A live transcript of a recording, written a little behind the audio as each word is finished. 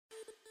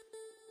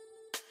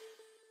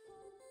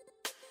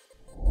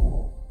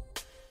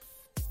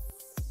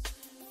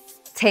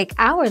Take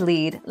our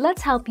lead,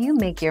 let's help you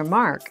make your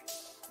mark.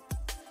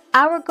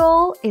 Our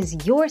goal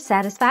is your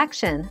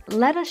satisfaction.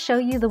 Let us show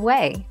you the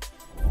way.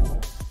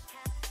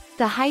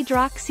 The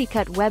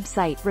Hydroxycut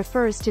website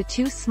refers to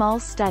two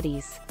small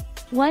studies.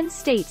 One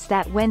states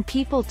that when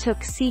people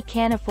took C.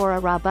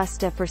 Canophora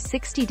robusta for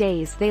 60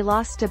 days they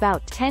lost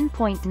about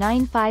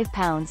 10.95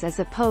 pounds as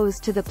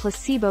opposed to the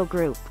placebo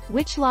group,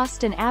 which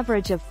lost an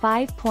average of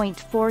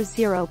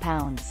 5.40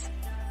 pounds.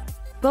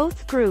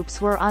 Both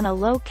groups were on a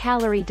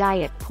low-calorie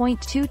diet.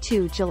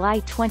 22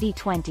 July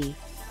 2020.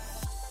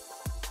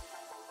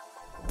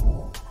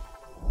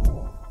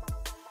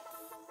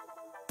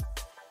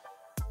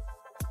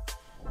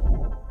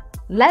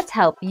 Let's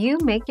help you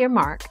make your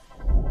mark.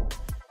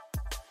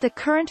 The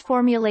current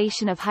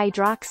formulation of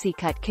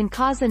Hydroxycut can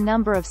cause a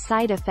number of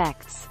side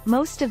effects,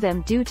 most of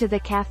them due to the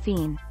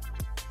caffeine.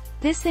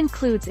 This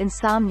includes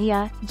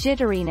insomnia,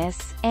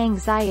 jitteriness,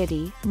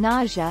 anxiety,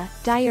 nausea,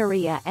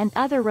 diarrhea and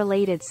other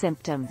related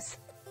symptoms.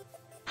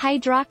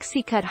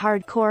 Hydroxycut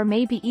Hardcore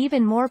may be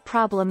even more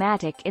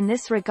problematic in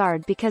this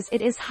regard because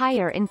it is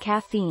higher in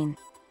caffeine.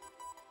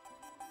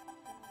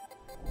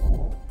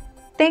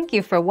 Thank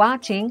you for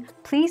watching.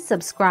 Please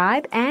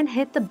subscribe and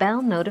hit the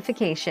bell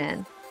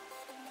notification.